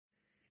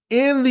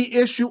And the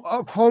issue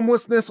of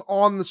homelessness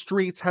on the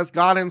streets has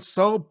gotten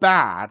so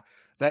bad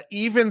that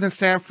even the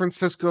San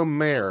Francisco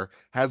mayor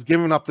has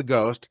given up the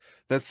ghost.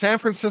 That San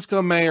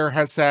Francisco mayor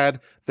has said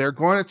they're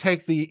going to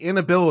take the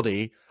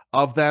inability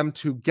of them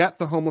to get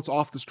the homeless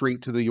off the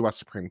street to the U.S.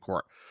 Supreme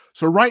Court.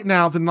 So right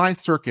now, the Ninth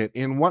Circuit,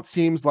 in what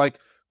seems like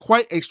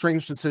quite a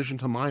strange decision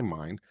to my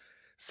mind,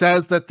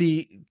 says that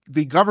the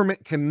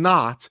government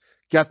cannot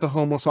get the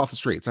homeless off the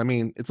streets. I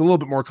mean, it's a little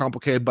bit more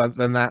complicated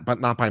than that, but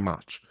not by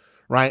much,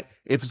 right?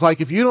 It's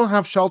like if you don't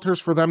have shelters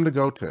for them to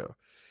go to,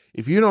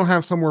 if you don't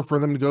have somewhere for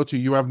them to go to,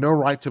 you have no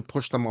right to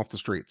push them off the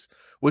streets,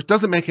 which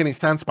doesn't make any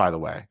sense, by the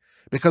way,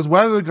 because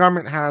whether the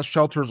government has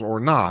shelters or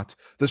not,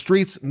 the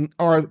streets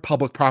are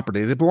public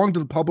property. They belong to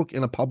the public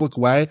in a public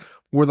way.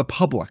 We're the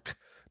public,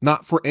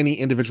 not for any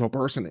individual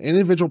person. An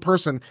individual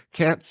person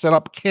can't set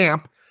up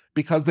camp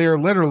because they are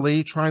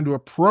literally trying to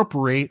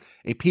appropriate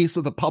a piece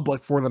of the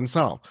public for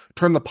themselves,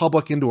 turn the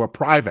public into a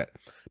private,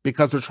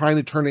 because they're trying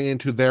to turn it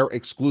into their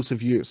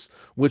exclusive use,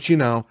 which,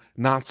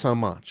 not so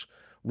much.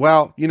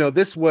 Well,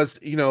 this was,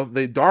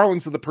 the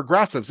darlings of the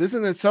progressives.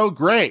 Isn't it so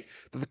great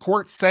that the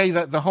courts say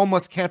that the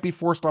homeless can't be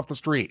forced off the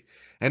street?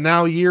 And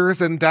now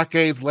years and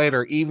decades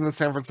later, even the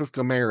San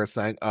Francisco mayor is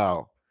saying,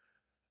 oh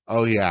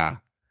yeah,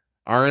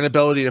 our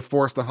inability to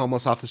force the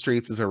homeless off the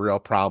streets is a real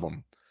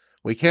problem.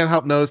 We can't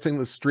help noticing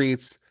the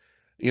streets,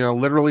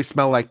 literally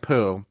smell like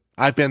poo.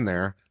 I've been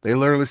there. They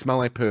literally smell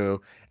like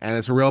poo, and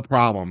it's a real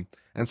problem.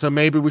 And so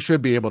maybe we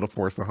should be able to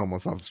force the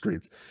homeless off the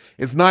streets.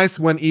 It's nice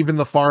when even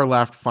the far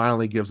left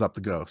finally gives up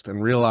the ghost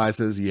and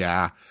realizes,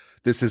 yeah,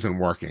 this isn't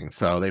working.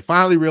 So they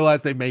finally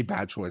realize they've made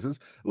bad choices.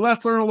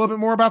 Let's learn a little bit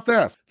more about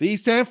this. The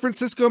San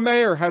Francisco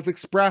mayor has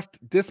expressed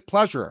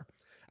displeasure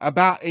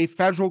about a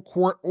federal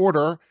court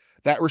order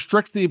that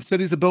restricts the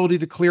city's ability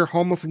to clear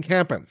homeless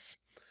encampments.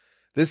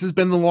 This has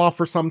been the law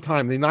for some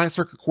time. The Ninth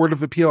Circuit Court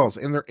of Appeals,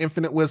 in their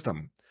infinite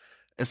wisdom,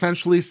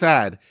 essentially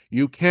said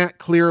you can't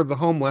clear the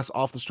homeless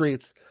off the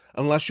streets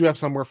unless you have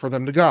somewhere for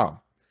them to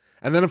go.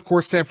 And then, of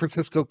course, San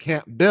Francisco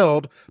can't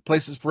build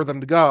places for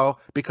them to go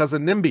because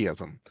of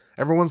NIMBYism.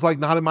 Everyone's like,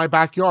 not in my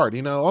backyard.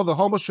 The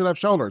homeless should have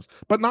shelters,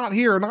 but not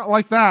here, not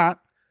like that,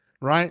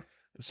 right?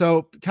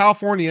 So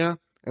California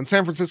and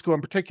San Francisco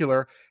in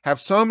particular have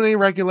so many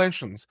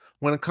regulations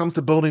when it comes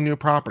to building new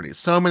properties,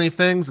 so many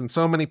things and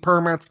so many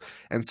permits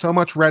and so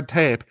much red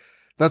tape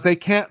that they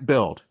can't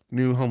build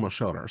new homeless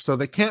shelters. So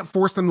they can't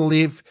force them to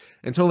leave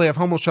until they have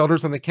homeless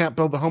shelters, and they can't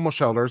build the homeless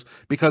shelters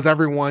because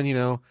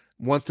everyone,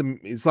 wants to,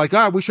 it's like,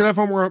 we should have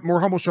more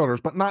homeless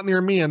shelters, but not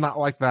near me and not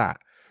like that,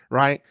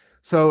 right?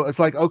 So it's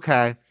like,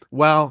 okay,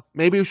 well,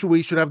 maybe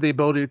we should have the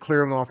ability to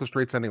clear them off the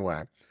streets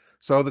anyway.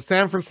 So the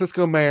San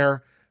Francisco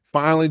mayor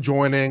finally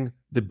joining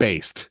the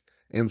based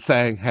and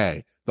saying,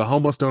 hey, the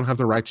homeless don't have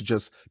the right to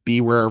just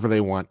be wherever they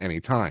want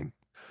anytime.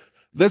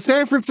 The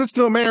San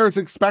Francisco mayor is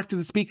expected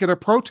to speak at a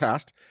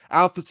protest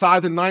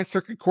outside the Ninth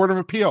Circuit Court of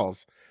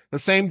Appeals the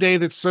same day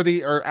that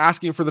city are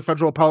asking for the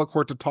federal appellate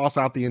court to toss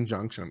out the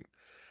injunction.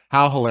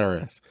 How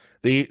hilarious.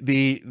 The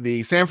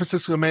San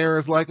Francisco mayor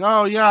is like,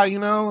 oh yeah,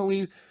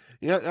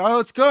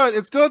 it's good.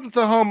 It's good that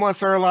the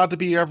homeless are allowed to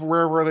be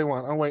everywhere where they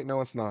want. Oh wait, no,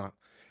 it's not.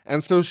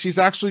 And so she's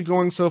actually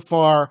going so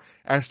far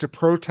as to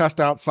protest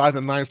outside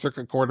the Ninth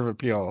Circuit Court of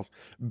Appeals,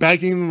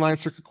 begging the Ninth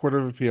Circuit Court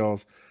of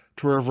Appeals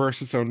to reverse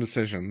its own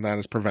decision that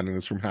is preventing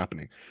this from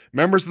happening.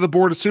 Members of the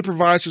Board of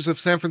Supervisors of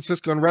San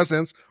Francisco and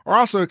residents are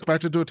also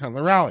expected to attend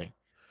the rally.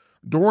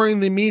 During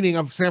the meeting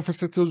of San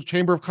Francisco's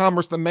Chamber of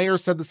Commerce, the mayor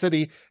said the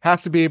city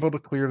has to be able to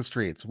clear the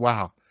streets.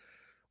 Wow.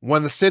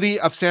 When the city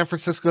of San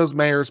Francisco's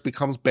mayors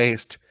becomes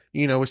based,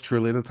 it's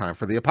truly the time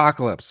for the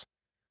apocalypse.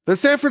 The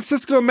San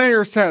Francisco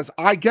mayor says,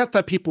 I get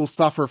that people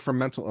suffer from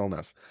mental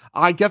illness.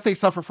 I get they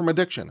suffer from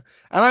addiction.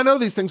 And I know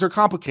these things are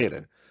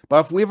complicated.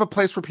 But if we have a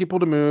place for people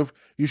to move,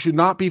 you should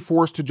not be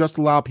forced to just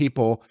allow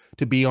people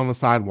to be on the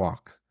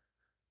sidewalk.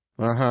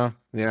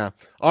 Yeah.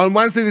 On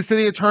Wednesday, the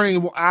city attorney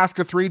will ask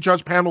a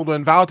 3-judge panel to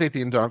invalidate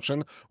the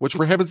injunction, which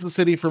prohibits the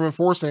city from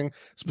enforcing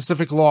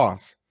specific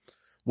laws,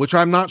 which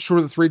I'm not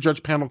sure the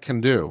 3-judge panel can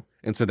do,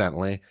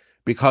 incidentally,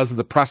 because of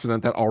the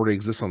precedent that already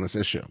exists on this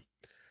issue.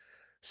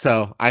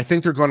 So I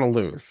think they're going to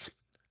lose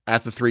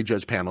at the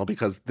 3-judge panel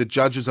because the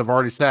judges have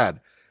already said,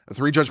 the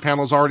 3-judge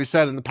panel has already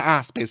said in the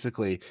past,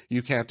 basically,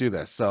 you can't do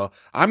this. So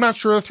I'm not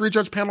sure the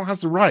 3-judge panel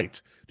has the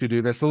right to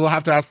do this. So they'll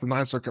have to ask the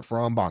Ninth Circuit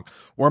for en banc.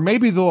 Or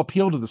maybe they'll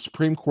appeal to the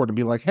Supreme Court and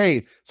be like,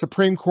 hey,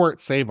 Supreme Court,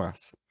 save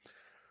us.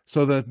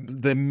 So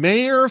the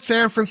mayor of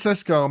San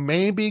Francisco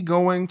may be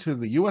going to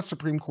the U.S.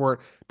 Supreme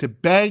Court to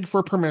beg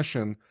for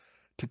permission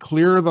to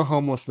clear the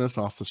homelessness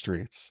off the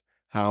streets.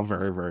 How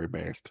very, very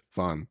based.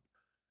 Fun.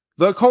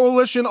 The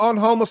Coalition on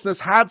Homelessness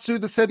had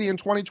sued the city in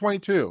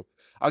 2022,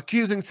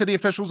 accusing city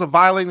officials of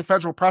violating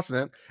federal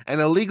precedent and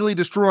illegally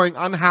destroying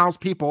unhoused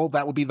people,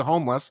 that would be the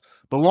homeless,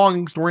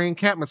 belongings during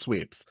encampment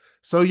sweeps.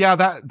 So yeah,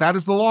 that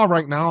is the law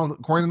right now,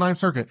 according to Ninth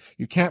Circuit.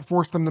 You can't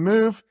force them to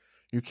move.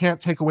 You can't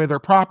take away their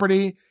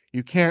property.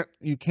 You can't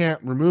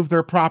remove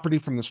their property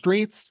from the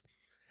streets.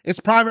 It's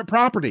private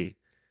property,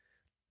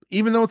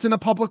 even though it's in a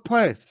public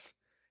place.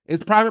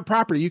 It's private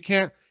property. You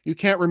can't You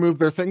can't remove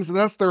their things, and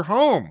that's their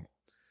home.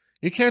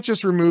 You can't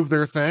just remove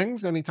their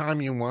things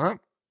anytime you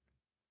want.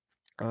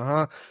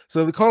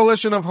 So the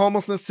Coalition of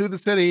Homelessness sued the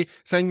city,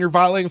 saying you're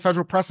violating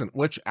federal precedent,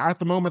 which at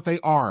the moment they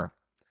are.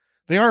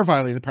 They are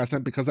violating the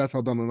precedent because that's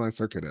how dumb the Ninth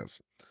Circuit is.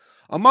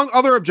 Among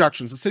other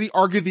objections, the city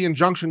argued the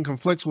injunction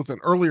conflicts with an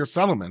earlier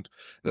settlement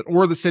that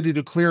ordered the city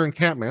to clear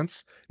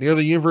encampments near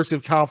the University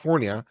of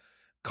California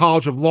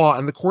College of Law,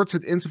 and the courts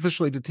had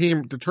insufficiently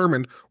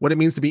determined what it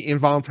means to be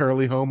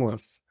involuntarily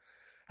homeless.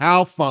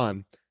 How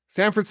fun.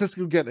 San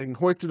Francisco getting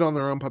hoisted on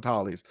their own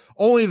fatalities.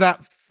 Only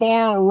that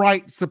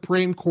far-right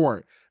Supreme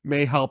Court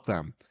may help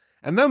them.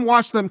 And then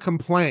watch them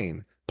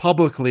complain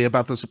publicly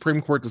about the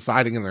Supreme Court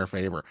deciding in their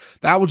favor.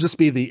 That will just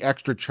be the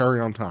extra cherry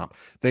on top.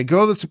 They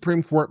go to the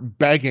Supreme Court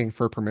begging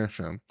for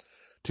permission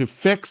to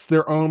fix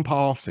their own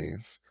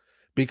policies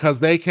because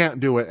they can't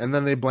do it, and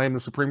then they blame the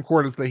Supreme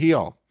Court as the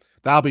heel.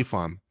 That'll be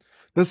fun.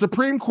 The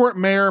Supreme Court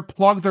mayor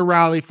plugged the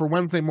rally for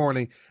Wednesday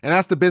morning and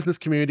asked the business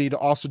community to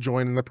also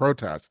join in the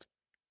protest.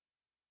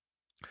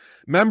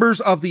 Members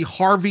of the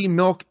Harvey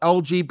Milk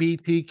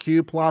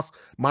LGBTQ plus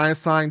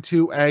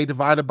 -2A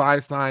divided by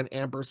sign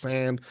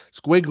ampersand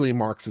squiggly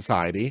mark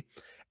society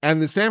and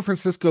the San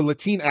Francisco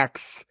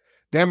Latinx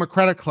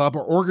Democratic Club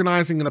are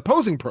organizing an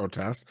opposing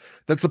protest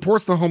that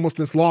supports the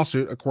homelessness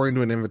lawsuit, according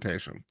to an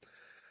invitation.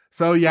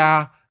 So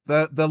yeah,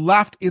 the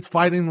left is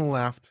fighting the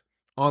left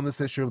on this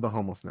issue of the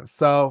homelessness.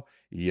 So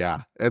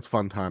yeah, it's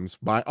fun times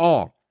by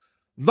all.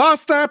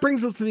 Thus, that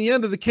brings us to the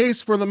end of the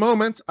case for the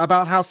moment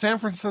about how San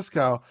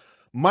Francisco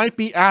might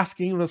be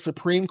asking the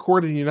Supreme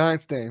Court of the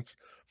United States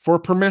for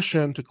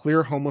permission to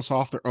clear homeless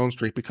off their own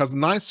street because the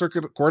Ninth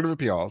Circuit Court of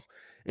Appeals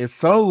is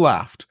so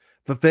left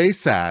that they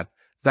said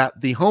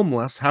that the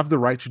homeless have the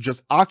right to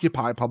just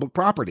occupy public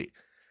property.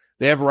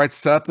 They have a right to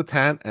set up the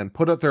tent and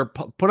put out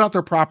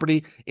their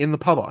property in the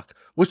public,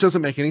 which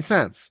doesn't make any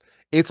sense.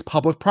 It's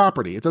public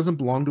property. It doesn't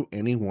belong to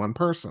any one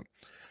person.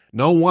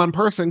 No one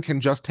person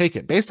can just take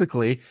it.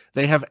 Basically,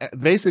 they have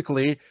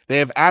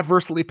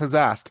adversely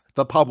possessed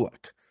the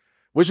public,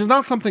 which is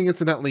not something,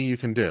 incidentally, you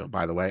can do,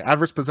 by the way.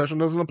 Adverse possession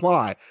doesn't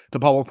apply to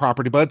public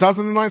property, but it does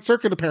in the Ninth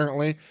Circuit,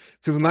 apparently,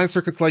 because the Ninth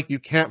Circuit's like, you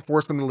can't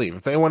force them to leave.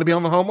 If they want to be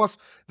on the homeless,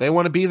 they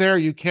want to be there,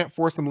 you can't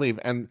force them to leave.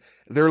 And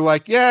they're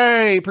like,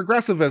 yay,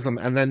 progressivism.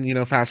 And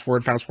then, fast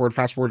forward,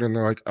 and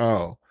they're like,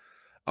 oh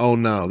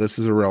no, this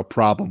is a real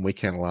problem. We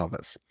can't allow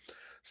this.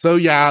 So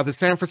yeah, the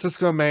San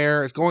Francisco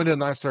mayor is going to the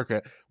Ninth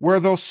Circuit, where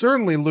they'll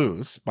certainly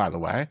lose, by the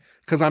way,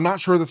 because I'm not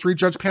sure the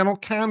three-judge panel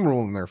can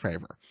rule in their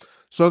favor.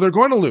 So they're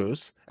going to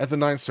lose at the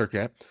Ninth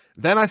Circuit.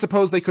 Then I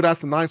suppose they could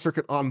ask the Ninth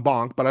Circuit en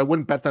banc, but I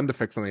wouldn't bet them to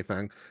fix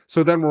anything.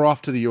 So then we're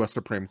off to the U.S.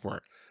 Supreme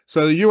Court.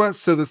 So the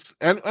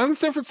the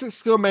San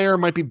Francisco mayor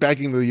might be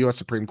begging the U.S.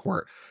 Supreme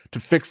Court to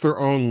fix their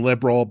own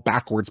liberal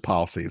backwards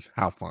policies.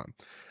 How fun.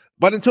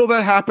 But until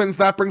that happens,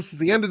 that brings us to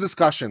the end of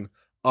discussion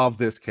of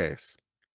this case.